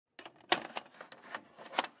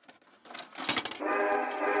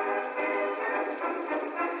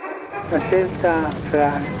La scelta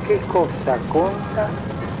fra che cosa conta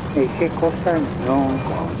e che cosa non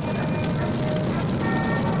conta.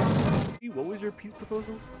 What was your peace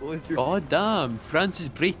proposal? God damn, France is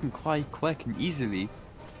breaking quite quick and easily.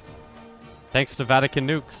 Thanks to Vatican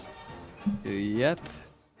nukes. Yep.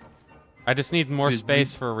 I just need more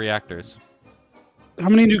space for reactors. How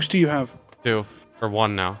many nukes do you have? 2. Or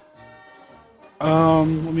 1 now. Let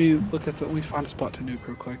me look at the. Let me find a spot to nuke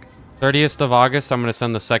real quick. 30th of August, I'm gonna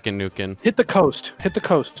send the second nuke in. Hit the coast. Hit the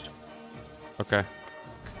coast. Okay.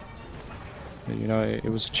 You know, it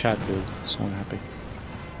was a chat build, so I'm happy.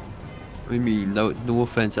 I mean, no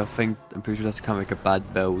offense, I'm pretty sure that's kind of like a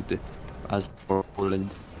bad build as for Poland.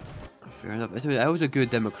 Fair enough. That was a good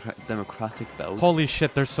democratic build. Holy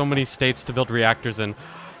shit, there's so many states to build reactors in.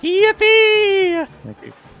 Yippee!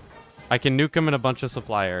 I can nuke them in a bunch of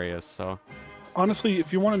supply areas, so. Honestly,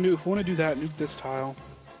 if you want to do that, nuke this tile.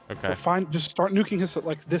 Okay. Or just start nuking his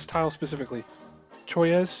this tile specifically.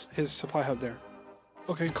 Choyes, his supply hub there.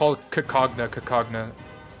 Okay. It's called Cogna,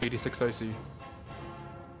 86 IC.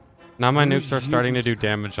 Now my nukes are starting to do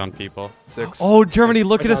damage on people. 6. Oh, Germany,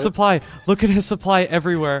 look at his supply. Look at his supply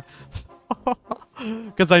everywhere.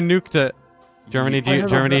 Because I nuked it. Germany,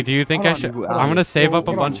 do you think I should? I'm gonna save up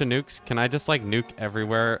a bunch of nukes. Can I just like nuke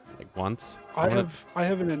everywhere like once? I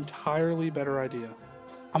have an entirely better idea.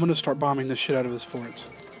 I'm gonna start bombing the shit out of his forts.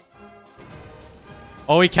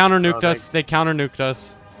 Oh, he counter nuked us. They counter nuked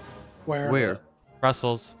us. Where?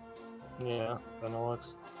 Brussels. Yeah,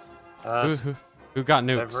 Benelux. Who got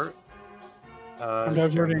nukes? I'm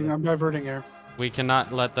diverting air. We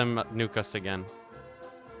cannot let them nuke us again.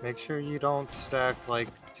 Make sure you don't stack like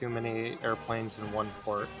too many airplanes in one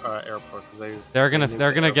airport, because they're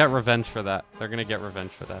gonna get revenge for that. They're gonna get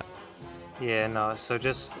revenge for that. Yeah, no. So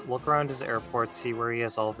just look around his airport, see where he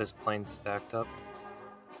has all of his planes stacked up.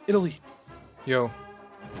 Italy. Yo.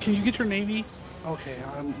 Can you get your navy? Okay,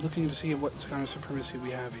 I'm looking to see what kind of supremacy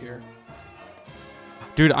we have here.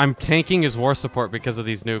 Dude, I'm tanking his war support because of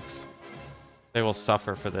these nukes. They will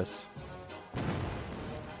suffer for this.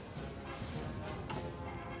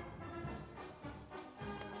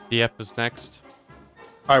 Dieppe is next.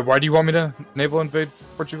 Alright, why do you want me to naval invade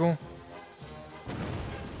Portugal?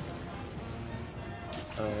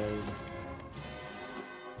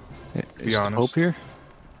 Is the Pope here?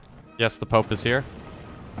 Yes, the Pope is here.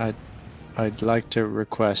 I'd like to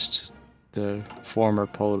request the former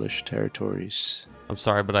Polish territories. I'm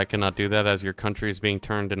sorry, but I cannot do that as your country is being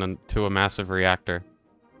turned into a massive reactor.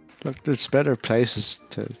 Look, there's better places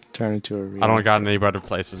to turn into a reactor. I don't got any better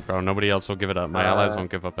places, bro. Nobody else will give it up. My allies won't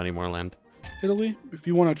give up any more land. Italy, if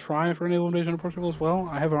you want to try for a naval invasion of Portugal as well,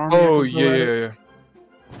 I have an army. Oh, yeah.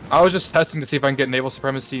 I was just testing to see if I can get naval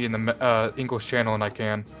supremacy in the English Channel, and I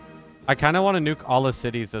can. I kind of want to nuke all the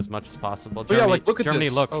cities as much as possible. Germany, yeah, like, look at Germany,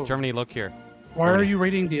 this. look. Germany, look here. Why are you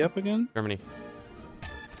raiding Dieppe again? Germany.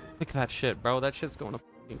 Look at that shit, bro. That shit's going to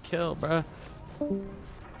fucking kill, bro.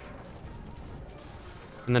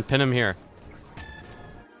 And then pin him here.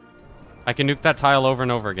 I can nuke that tile over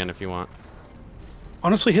and over again if you want.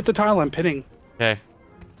 Honestly, hit the tile I'm pinning. Okay. As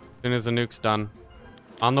soon as the nuke's done.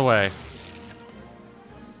 On the way.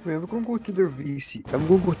 Wait, we're gonna go to their VC. I'm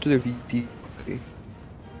gonna go to their VT. Okay.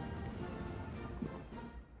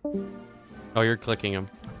 Oh, you're clicking him.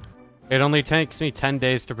 It only takes me 10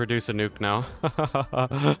 days to produce a nuke now.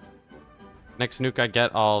 Next nuke I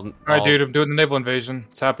get, Alright, dude, I'm doing the naval invasion.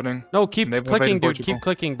 It's happening. No, keep clicking, dude. Keep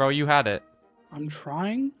clicking, bro. You had it. I'm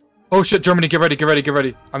trying. Oh shit, Germany, get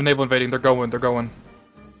ready. I'm naval invading. They're going. Get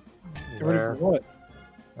ready for what?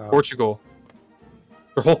 Portugal.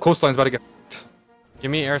 Their whole coastline's about to get...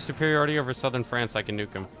 Give me air superiority over southern France. I can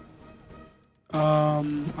nuke him.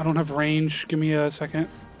 I don't have range. Give me a second.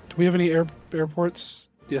 Do we have any airports?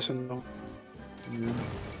 Yes and no.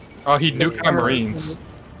 Oh, he nuked my Marines.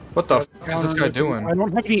 What the fuck is this guy doing? I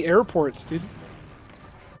don't have any airports, dude.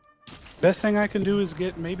 Best thing I can do is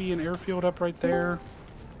get maybe an airfield up right there.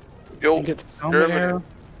 Yo, and get down there.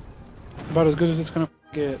 About as good as it's gonna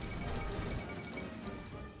get.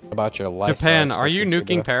 About your life. Japan, are you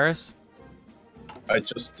nuking Paris? I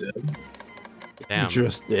just did. Damn. You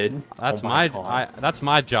just did. That's that's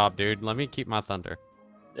my job, dude. Let me keep my thunder.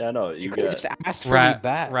 Yeah, no, you could just ask for Rat, me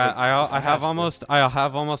back. Rat, I have almost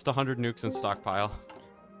 100 nukes in stockpile.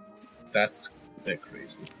 That's a bit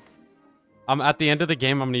crazy. I'm at the end of the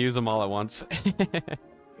game. I'm gonna use them all at once.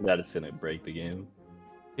 That is gonna break the game.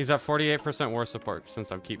 He's at 48% war support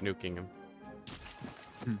since I keep nuking him.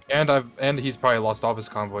 And he's probably lost all of his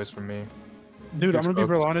convoys from me. Dude, I'm gonna be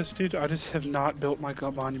real honest, dude. I just have not built my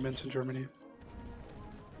monuments in Germany.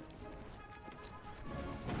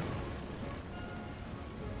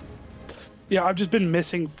 Yeah, I've just been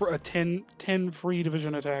missing for a 10 free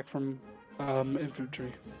division attack from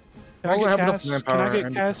infantry. Can I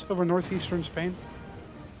get CAS over northeastern Spain?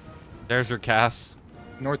 There's your CAS.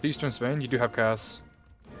 Northeastern Spain, you do have CAS.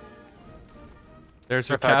 There's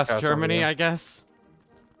your CAS, Germany, I guess.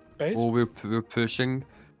 Base? Oh, we're pushing.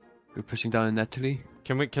 We're pushing down in Italy.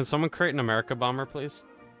 Can someone create an America bomber, please?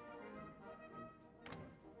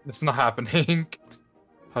 It's not happening.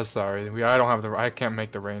 I'm sorry. I can't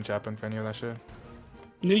make the range happen for any of that shit.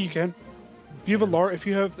 No, you can. If you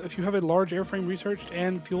have a large airframe researched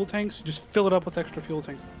and fuel tanks, just fill it up with extra fuel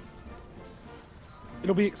tanks.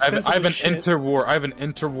 It'll be expensive. I have an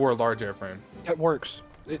interwar large airframe. That works.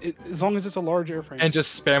 As long as it's a large airframe. And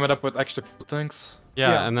just spam it up with extra fuel tanks.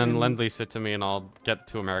 Yeah, and then lend-lease it to me, and I'll get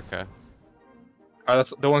to America.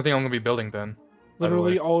 That's the only thing I'm gonna be building then.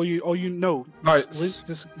 Literally, all you know. Alright.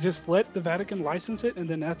 Just let the Vatican license it, and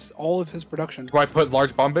then that's all of his production. Do I put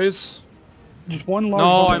large bomb bays? Just one large.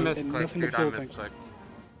 No, I bomb misclicked, dude. I misclicked.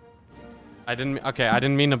 I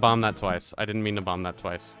didn't mean to bomb that twice. Here,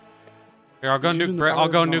 I'll go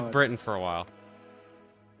nuke Britain for a while.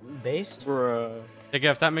 Based? Digga,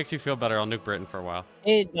 if that makes you feel better, I'll nuke Britain for a while.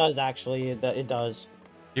 It does, actually. It does. Do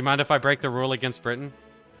you mind if I break the rule against Britain?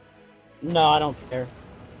 No, I don't care.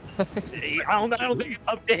 I don't think it's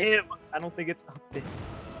up to him. I don't think it's up to him.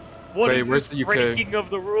 What is where's this the UK? breaking of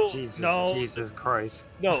the rules? Jesus Christ.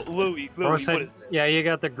 No, Louis, what is this? Yeah, you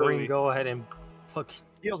got the green. Go ahead and fucking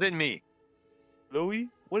Heels in me. Louis,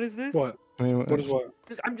 what is this? What? I mean, What is what?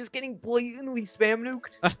 I'm just getting blatantly spam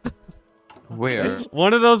nuked. Where?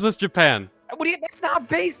 One of those was Japan. That's not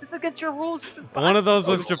based. It's against your rules. One of those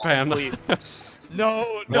was Japan.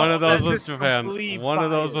 No. One of those was Japan. One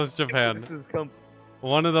of those was Japan. This is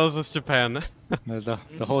One of those was Japan. the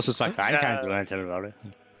host is like, I can't do anything about it.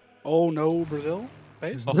 Oh no, Brazil?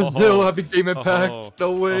 Base? Brazil having game impact.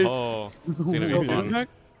 No way. It's gonna be fun.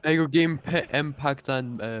 I go game impact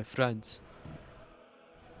on France.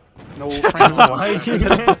 No, France. Dude,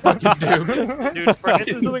 France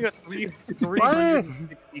is doing a 360 degree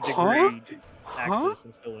axis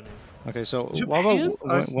and still in it. Okay, so what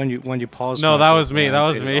about when you pause? No, that was me. That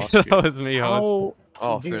was me. That was me, host.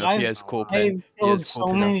 Oh, fair enough. He has coping. I've killed so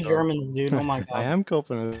many Germans, dude. Oh my god. I am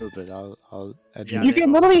coping a little bit. I'll admit. You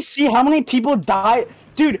can literally see how many people die.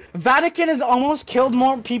 Dude, Vatican has almost killed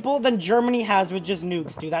more people than Germany has with just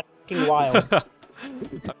nukes, dude. That's fucking wild. I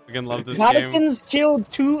fucking love this Vatican's killed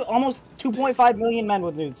almost 2.5 million men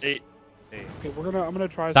with nukes. Hey. Okay, I'm gonna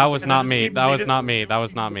try. That was not me. That was not me. That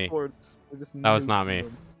was not me. That was not me.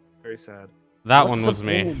 Very sad. That one was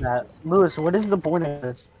me. Lewis, what is the point of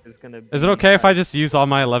this? Is it okay if I just use all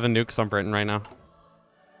my 11 nukes on Britain right now?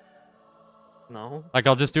 No. Like,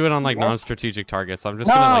 I'll just do it on, like, non-strategic targets. I'm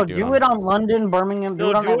just gonna, like, do it on London, Birmingham,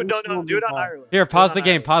 do it on do it on Ireland. Here, pause the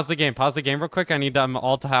game, pause the game real quick. I need them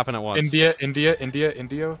all to happen at once. India.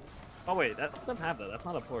 Oh wait, let them have that. That's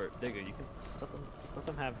not a port. Digga, you can just let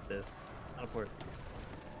them have this. Not a port.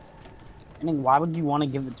 I mean, why would you want to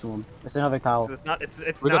give it to them? It's another tile. It's not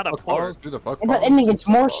a port. But ending, it's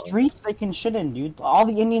more streets they can shit in, dude. All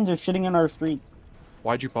the Indians are shitting in our streets.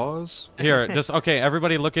 Why'd you pause? Here, just okay.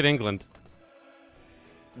 Everybody, look at England.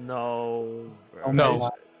 No. Oh, No.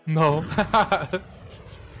 No.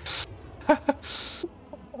 Do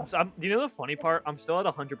you know the funny part? I'm still at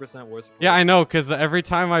 100% war support. Yeah, I know, because every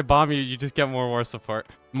time I bomb you, you just get more war support.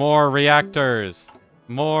 More reactors.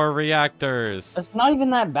 More reactors. It's not even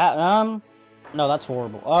that bad. No, that's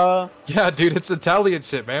horrible. Yeah, dude, it's Italian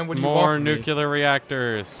shit, man. What do you want More from me? nuclear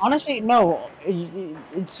reactors. Honestly, no.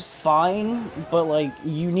 It's fine, but like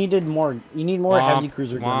you needed more. You need more heavy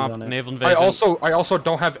cruiser guns on it. Naval invasion. I also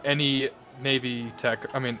don't have any Navy tech.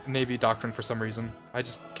 I mean, Navy doctrine for some reason. I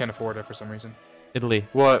just can't afford it for some reason. Italy.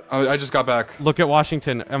 What? I just got back. Look at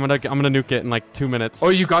Washington. I'm gonna nuke it in like 2 minutes. Oh,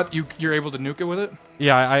 you're able to nuke it with it?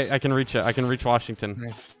 Yeah, I can reach it. I can reach Washington.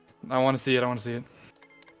 Nice. I want to see it. I want to see it.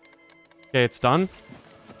 Okay, it's done.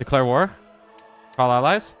 Declare war. Call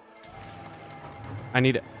allies. I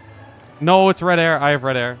need it. No, it's red air. I have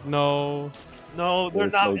red air. No. No, they're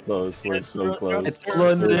not. So close. We're so close. It's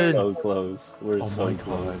We're so close. We're so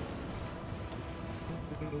close.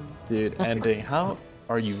 Dude, ending. How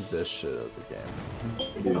are you this shit of the game?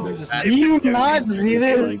 Do you not see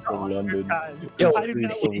this? Yo,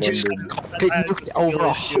 you just get nuked over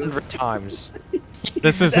 100 times.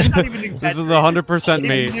 This is 100%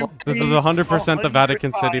 me. This is 100% the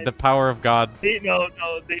Vatican City, the power of God. No,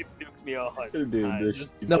 they nuked me be 100 Dude, times. this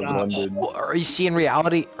Just No, stop. London. are you seeing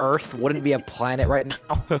reality? Earth wouldn't be a planet right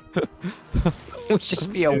now. It would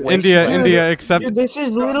just be a wasteland. India, except Dude, this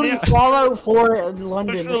is literally Fallout 4 in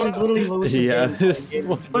London. This is literally Lewis's Yeah, game. this is Game.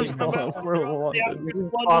 what Push we them know out. for Yeah, London. This is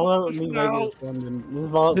London, Fallout push New them Vegas, out. London. This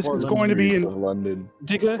is Fallout This 4 is London. going to be Streets in of London.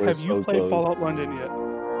 Digga. We're Have you so played close. Fallout London yet?